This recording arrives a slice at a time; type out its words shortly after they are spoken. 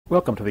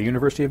Welcome to the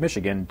University of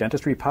Michigan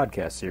Dentistry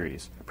Podcast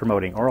Series,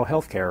 promoting oral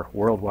health care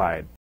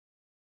worldwide.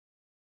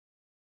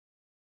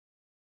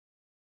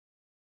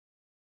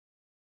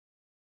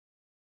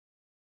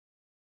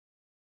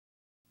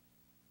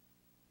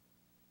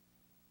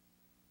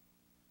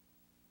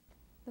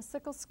 The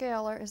sickle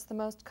scaler is the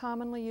most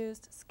commonly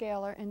used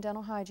scaler in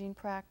dental hygiene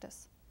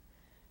practice.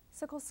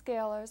 Sickle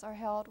scalers are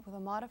held with a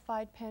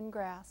modified pen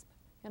grasp,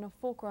 and a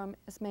fulcrum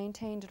is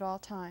maintained at all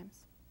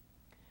times.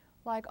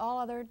 Like all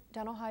other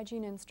dental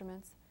hygiene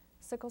instruments,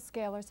 sickle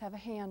scalers have a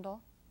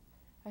handle,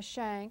 a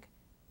shank,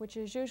 which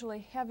is usually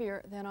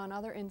heavier than on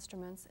other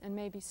instruments and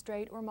may be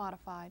straight or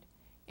modified,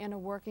 and a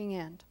working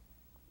end.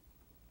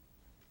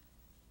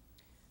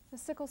 The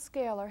sickle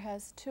scaler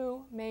has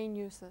two main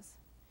uses.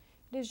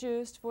 It is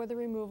used for the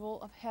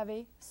removal of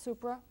heavy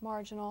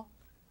supramarginal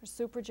or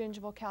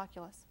supragingival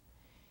calculus,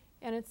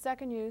 and its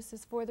second use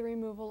is for the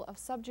removal of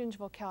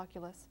subgingival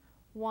calculus,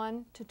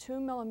 1 to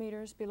 2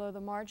 millimeters below the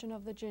margin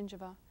of the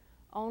gingiva,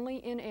 only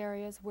in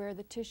areas where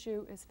the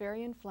tissue is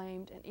very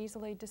inflamed and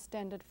easily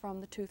distended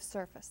from the tooth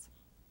surface.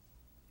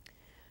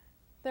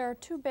 There are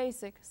two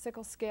basic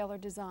sickle scaler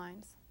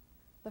designs.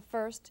 The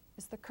first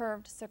is the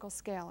curved sickle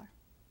scaler.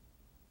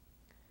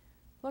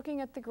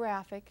 Looking at the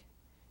graphic,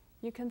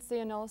 you can see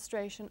an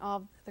illustration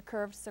of the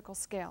curved sickle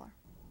scaler.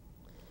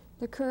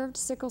 The curved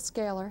sickle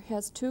scaler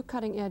has two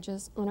cutting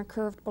edges on a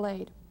curved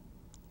blade.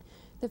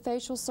 The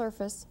facial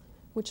surface,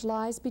 which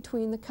lies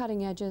between the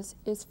cutting edges,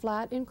 is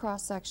flat in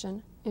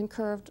cross-section and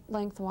curved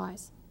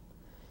lengthwise.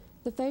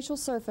 The facial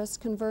surface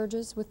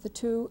converges with the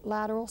two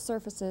lateral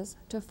surfaces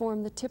to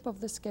form the tip of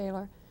the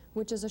scaler,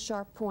 which is a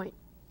sharp point.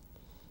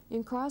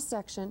 In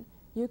cross-section,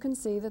 you can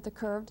see that the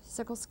curved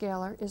sickle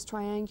scaler is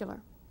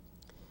triangular.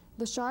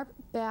 The sharp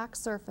back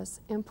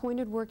surface and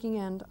pointed working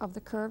end of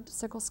the curved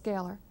sickle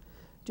scaler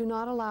do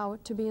not allow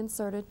it to be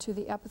inserted to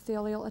the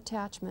epithelial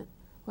attachment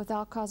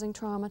without causing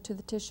trauma to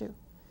the tissue.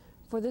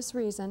 For this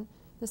reason,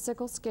 the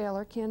sickle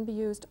scaler can be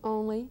used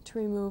only to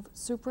remove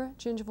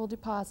supragingival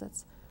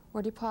deposits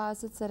or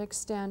deposits that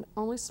extend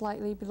only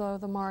slightly below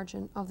the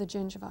margin of the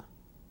gingiva.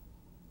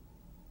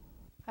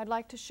 I'd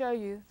like to show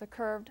you the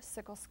curved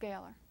sickle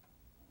scaler.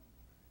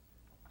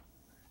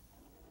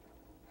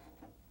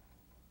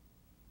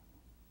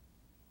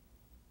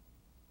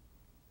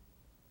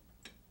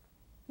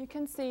 You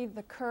can see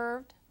the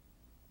curved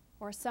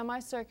or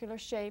semicircular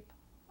shape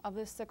of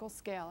this sickle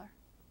scaler.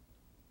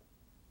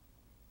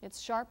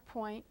 Its sharp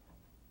point,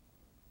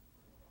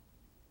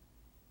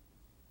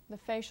 the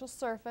facial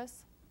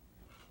surface,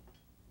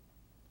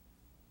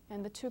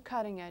 and the two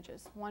cutting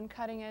edges, one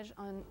cutting edge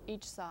on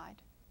each side.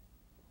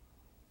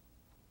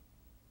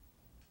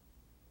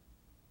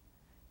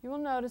 You will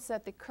notice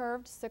that the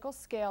curved sickle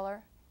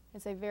scaler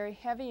is a very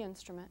heavy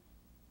instrument.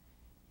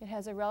 It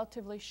has a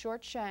relatively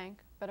short shank,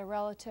 but a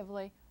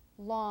relatively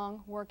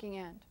long working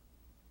end.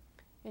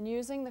 In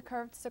using the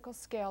curved sickle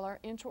scaler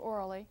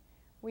intraorally,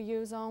 we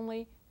use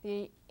only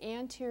the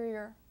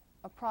anterior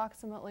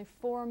approximately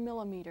 4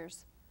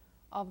 millimeters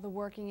of the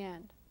working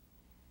end.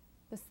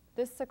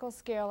 This sickle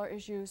scaler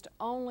is used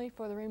only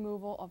for the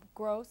removal of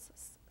gross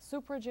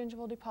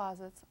supragingival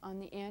deposits on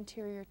the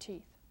anterior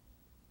teeth.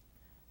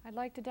 I'd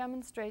like to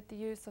demonstrate the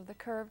use of the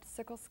curved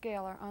sickle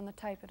scaler on the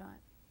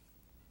typodont.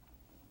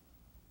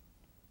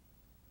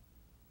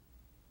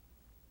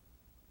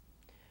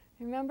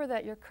 Remember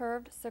that your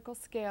curved sickle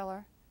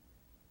scaler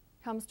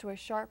comes to a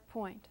sharp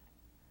point.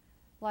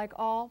 Like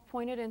all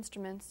pointed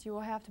instruments, you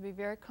will have to be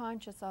very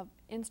conscious of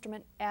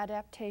instrument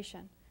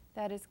adaptation.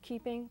 That is,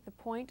 keeping the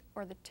point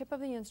or the tip of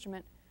the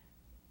instrument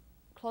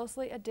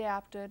closely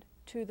adapted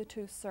to the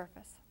tooth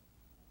surface.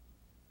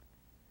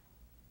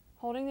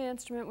 Holding the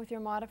instrument with your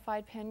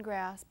modified pen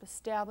grasp,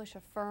 establish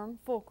a firm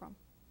fulcrum.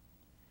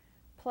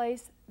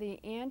 Place the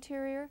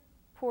anterior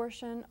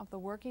portion of the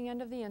working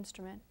end of the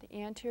instrument, the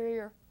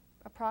anterior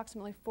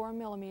approximately 4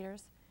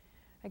 millimeters,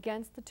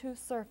 against the tooth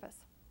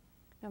surface.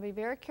 Now be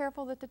very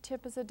careful that the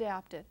tip is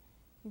adapted.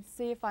 You can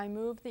see if I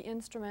move the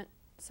instrument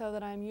so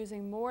that I'm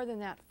using more than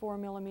that 4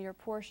 millimeter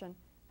portion,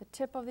 the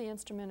tip of the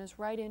instrument is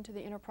right into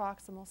the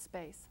interproximal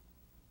space.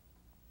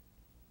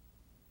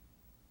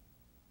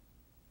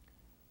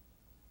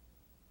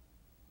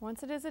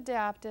 Once it is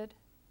adapted,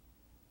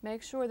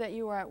 make sure that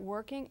you are at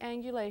working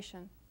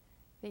angulation.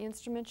 The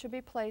instrument should be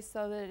placed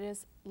so that it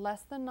is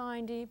less than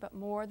 90 but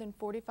more than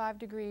 45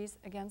 degrees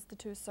against the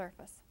tooth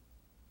surface.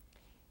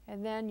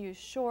 And then use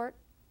short,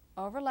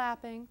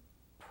 overlapping,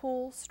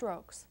 pull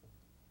strokes,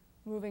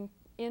 moving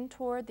in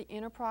toward the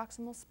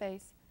interproximal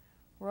space,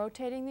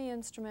 rotating the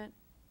instrument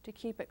to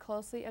keep it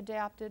closely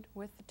adapted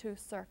with the tooth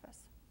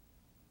surface.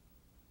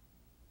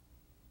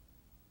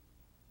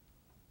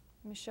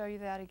 Let me show you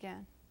that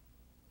again.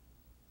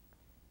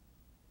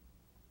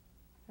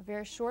 A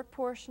very short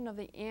portion of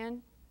the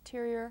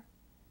anterior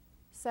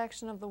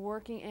section of the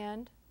working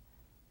end,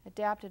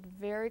 adapted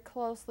very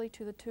closely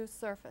to the tooth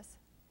surface,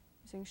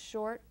 using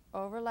short,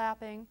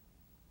 overlapping,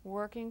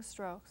 working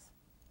strokes.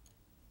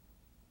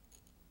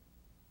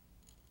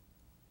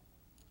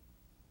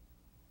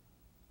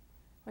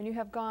 When you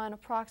have gone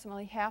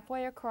approximately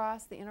halfway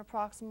across the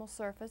interproximal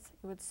surface,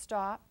 you would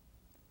stop,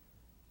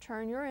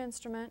 turn your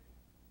instrument,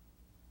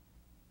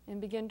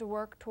 and begin to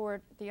work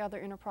toward the other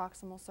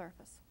interproximal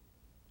surface.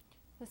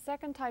 The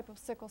second type of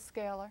sickle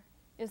scaler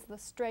is the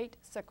straight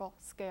sickle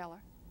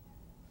scaler.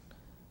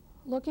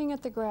 Looking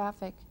at the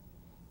graphic,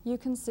 you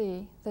can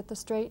see that the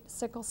straight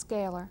sickle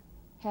scaler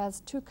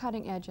has two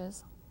cutting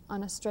edges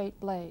on a straight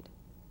blade.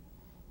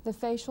 The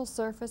facial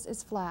surface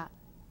is flat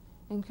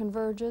and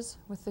converges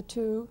with the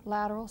two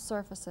lateral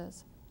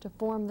surfaces to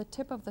form the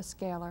tip of the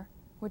scaler,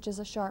 which is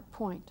a sharp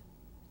point.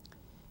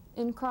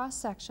 In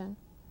cross-section,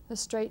 the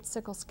straight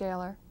sickle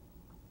scaler,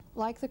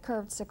 like the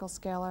curved sickle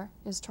scaler,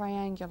 is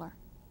triangular.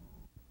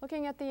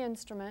 Looking at the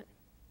instrument,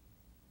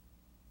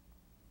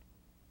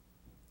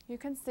 you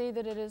can see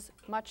that it is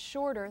much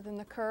shorter than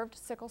the curved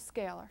sickle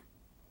scaler.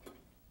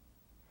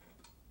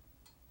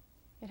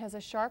 It has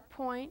a sharp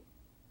point.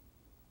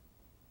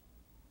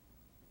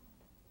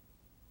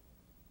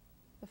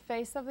 The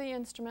face of the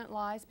instrument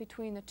lies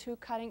between the two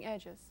cutting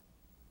edges.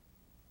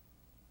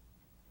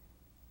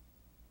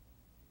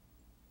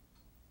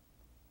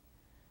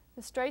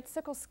 The straight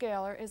sickle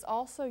scaler is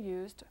also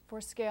used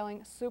for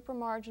scaling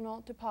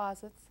supramarginal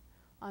deposits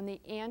on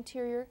the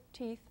anterior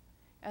teeth,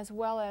 as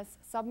well as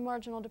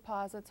submarginal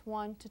deposits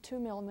 1 to 2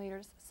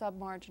 millimeters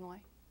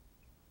submarginally.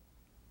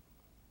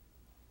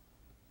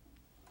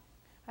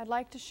 I'd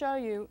like to show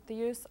you the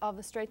use of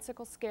the straight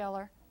sickle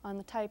scaler on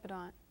the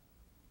typodont.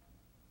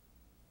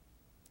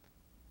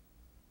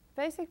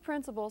 Basic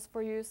principles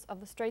for use of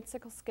the straight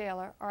sickle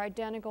scaler are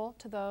identical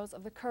to those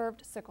of the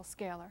curved sickle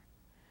scaler.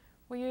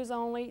 We use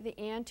only the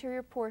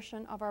anterior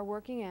portion of our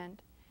working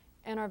end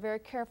and are very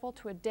careful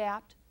to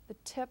adapt the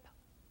tip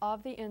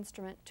of the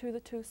instrument to the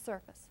tooth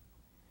surface.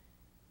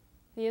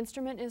 The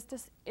instrument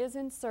is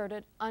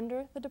inserted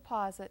under the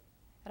deposit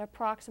at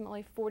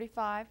approximately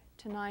 45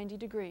 to 90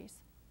 degrees.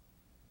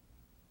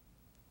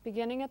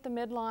 Beginning at the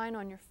midline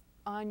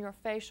on your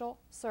facial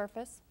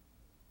surface,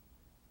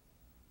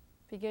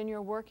 begin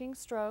your working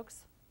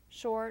strokes,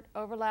 short,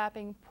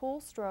 overlapping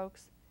pull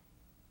strokes,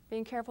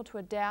 being careful to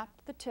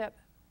adapt the tip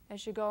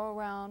as you go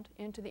around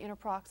into the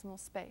interproximal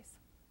space.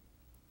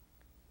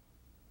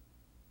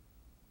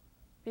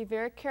 Be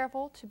very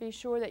careful to be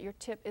sure that your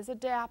tip is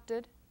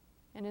adapted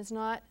and is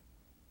not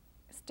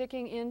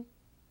sticking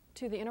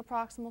into the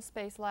interproximal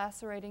space,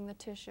 lacerating the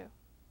tissue.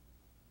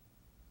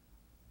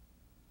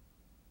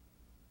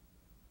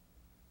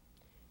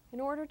 In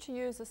order to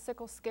use a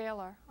sickle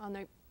scaler on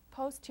the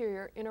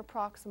posterior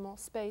interproximal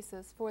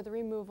spaces for the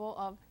removal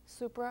of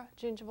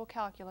supragingival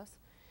calculus,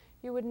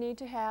 you would need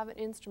to have an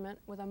instrument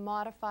with a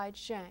modified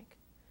shank.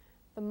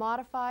 The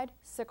modified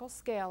sickle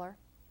scaler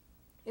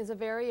is a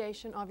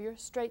variation of your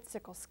straight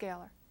sickle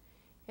scaler.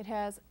 It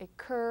has a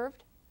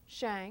curved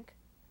shank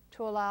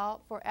to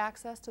allow for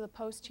access to the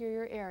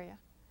posterior area.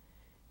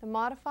 The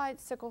modified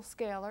sickle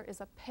scaler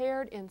is a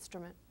paired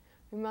instrument.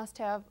 We must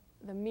have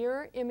the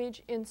mirror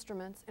image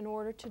instruments in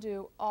order to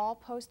do all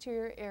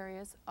posterior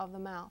areas of the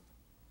mouth.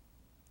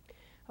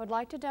 I would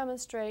like to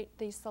demonstrate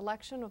the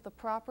selection of the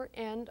proper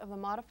end of the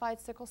modified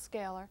sickle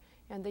scaler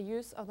and the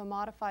use of the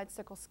modified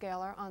sickle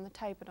scaler on the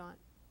typodont.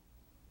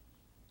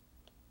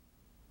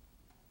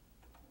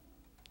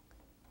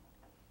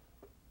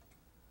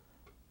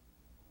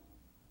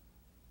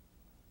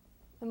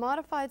 The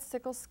modified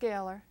sickle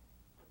scaler,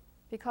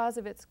 because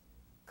of its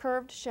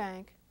curved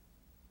shank,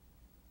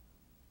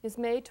 is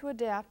made to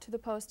adapt to the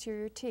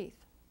posterior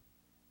teeth.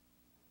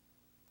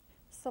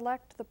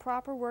 Select the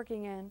proper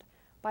working end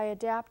by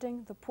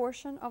adapting the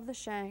portion of the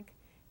shank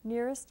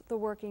nearest the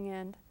working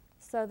end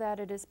so that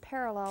it is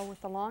parallel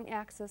with the long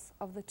axis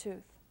of the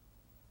tooth.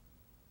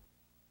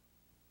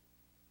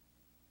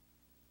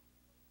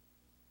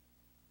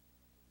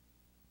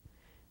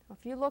 Now,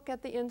 if you look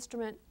at the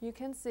instrument, you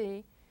can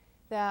see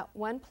that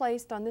when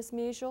placed on this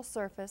mesial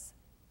surface,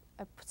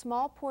 a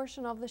small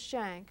portion of the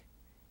shank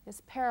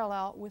is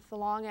parallel with the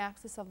long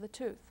axis of the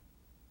tooth.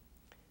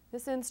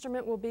 This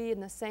instrument will be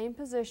in the same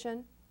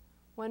position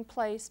when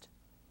placed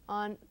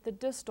on the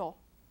distal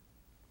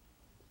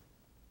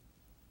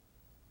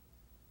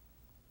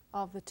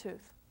of the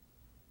tooth.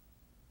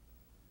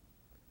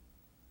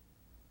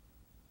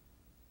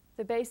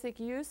 The basic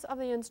use of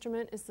the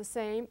instrument is the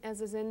same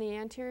as is in the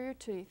anterior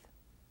teeth,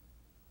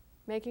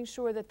 making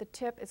sure that the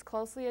tip is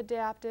closely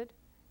adapted,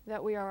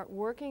 that we are at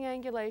working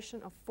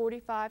angulation of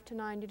 45 to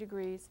 90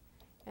 degrees,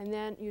 and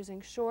then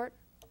using short,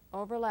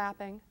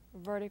 overlapping,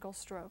 vertical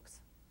strokes.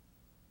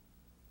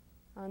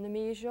 On the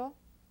mesial,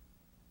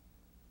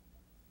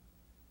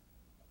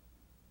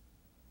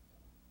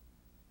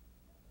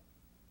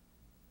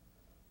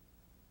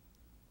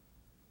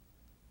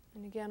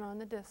 and again on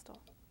the distal.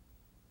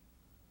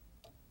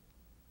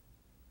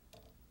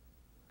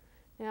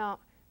 Now,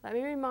 let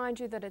me remind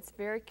you that it's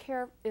very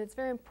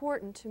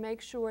important to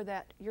make sure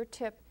that your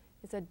tip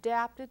is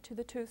adapted to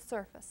the tooth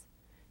surface.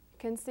 You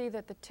can see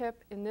that the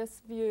tip in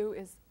this view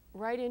is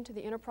right into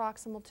the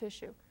interproximal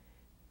tissue.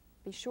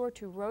 Be sure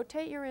to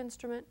rotate your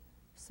instrument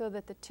so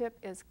that the tip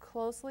is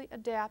closely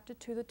adapted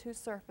to the tooth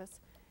surface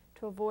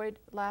to avoid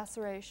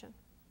laceration.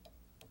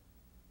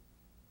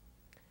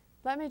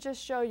 Let me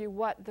just show you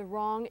what the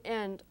wrong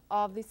end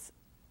of this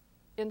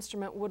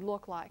instrument would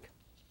look like.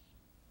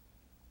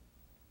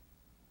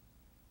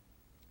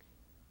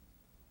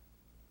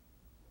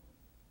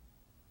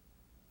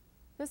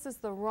 This is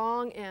the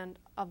wrong end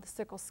of the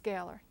sickle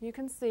scaler. You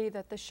can see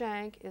that the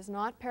shank is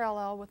not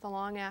parallel with the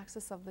long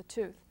axis of the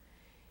tooth.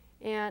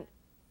 And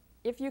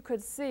if you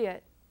could see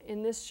it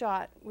in this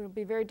shot, it would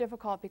be very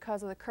difficult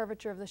because of the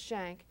curvature of the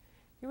shank.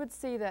 You would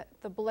see that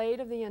the blade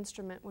of the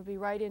instrument would be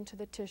right into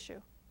the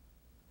tissue.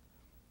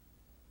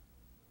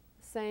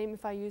 Same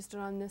if I used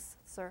it on this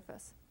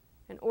surface.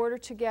 In order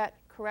to get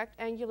correct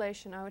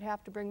angulation, I would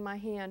have to bring my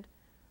hand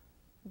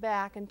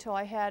back until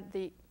I had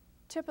the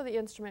tip of the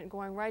instrument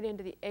going right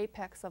into the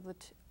apex of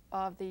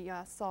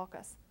the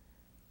sulcus.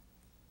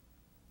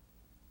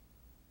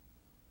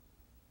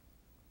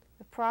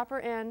 The proper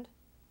end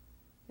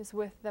is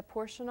with the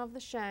portion of the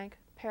shank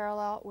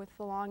parallel with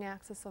the long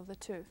axis of the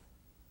tooth.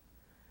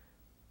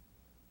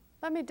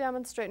 Let me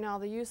demonstrate now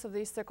the use of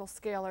these sickle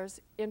scalers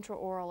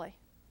intraorally.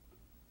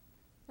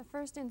 The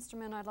first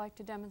instrument I'd like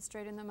to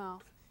demonstrate in the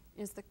mouth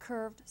is the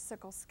curved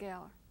sickle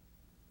scaler.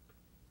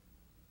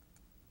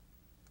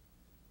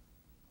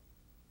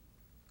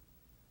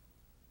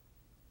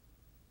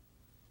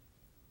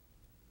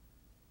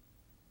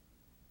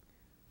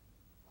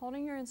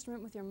 Holding your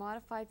instrument with your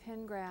modified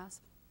pen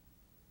grasp,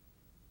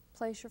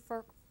 place your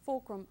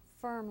fulcrum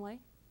firmly.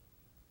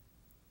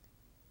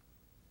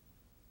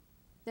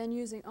 Then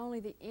using only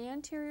the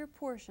anterior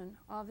portion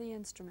of the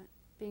instrument,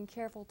 being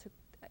careful to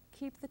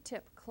keep the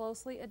tip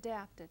closely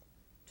adapted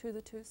to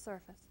the tooth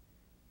surface.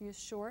 Use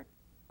short,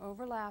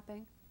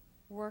 overlapping,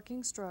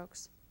 working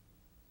strokes.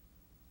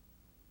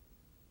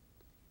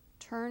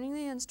 Turning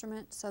the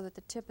instrument so that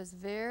the tip is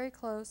very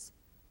close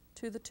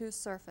to the tooth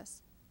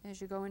surface as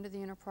you go into the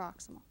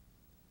interproximal.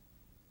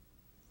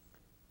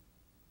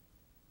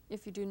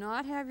 If you do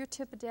not have your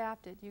tip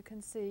adapted, you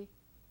can see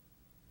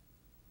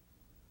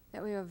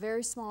that we have a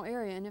very small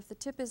area, and if the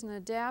tip isn't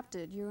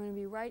adapted, you're going to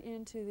be right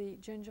into the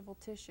gingival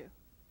tissue.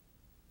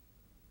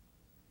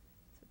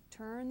 So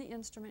turn the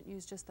instrument,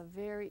 use just a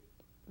very,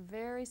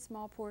 very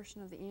small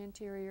portion of the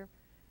anterior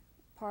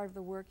part of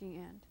the working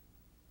end.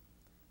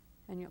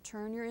 And you'll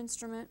turn your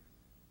instrument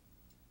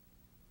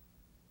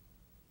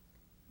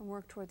and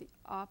work toward the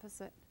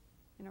opposite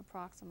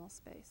interproximal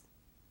space.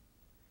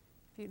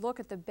 If you look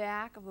at the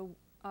back of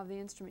the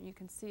instrument, you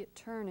can see it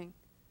turning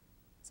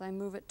as I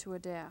move it to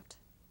adapt.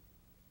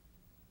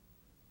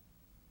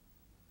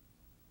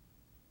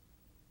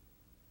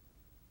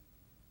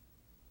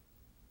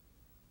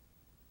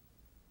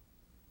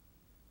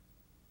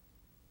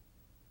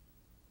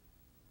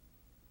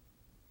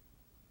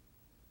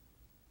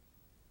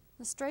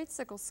 The straight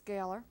sickle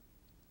scaler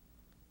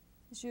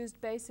is used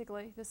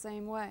basically the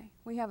same way.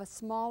 We have a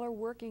smaller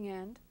working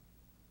end,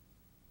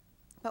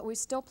 but we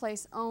still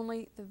place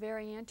only the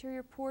very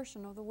anterior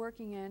portion of the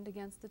working end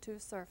against the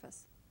tooth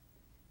surface,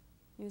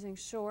 using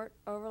short,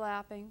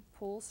 overlapping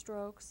pull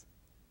strokes,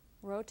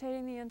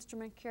 rotating the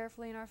instrument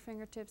carefully in our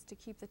fingertips to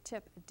keep the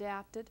tip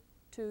adapted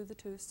to the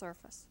tooth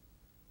surface.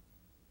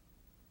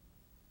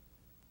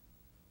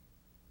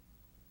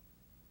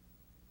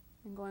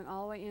 And going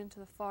all the way into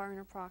the far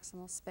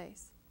interproximal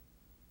space.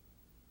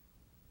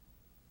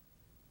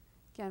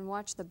 Again,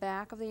 watch the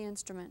back of the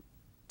instrument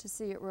to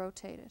see it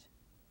rotated.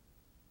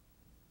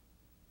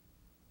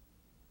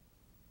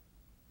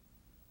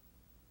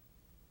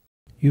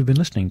 You've been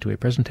listening to a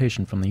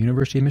presentation from the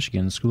University of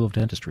Michigan School of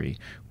Dentistry,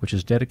 which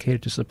is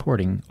dedicated to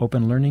supporting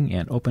open learning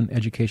and open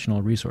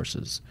educational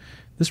resources.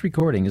 This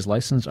recording is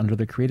licensed under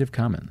the Creative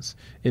Commons.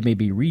 It may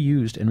be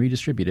reused and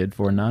redistributed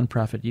for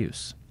nonprofit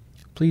use.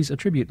 Please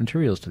attribute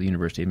materials to the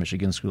University of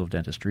Michigan School of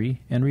Dentistry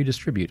and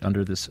redistribute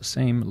under this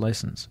same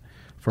license.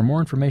 For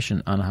more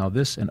information on how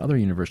this and other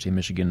University of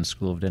Michigan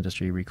School of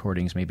Dentistry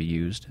recordings may be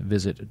used,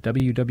 visit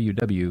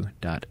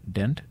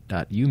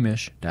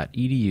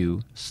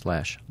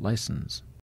www.dent.umich.edu/license.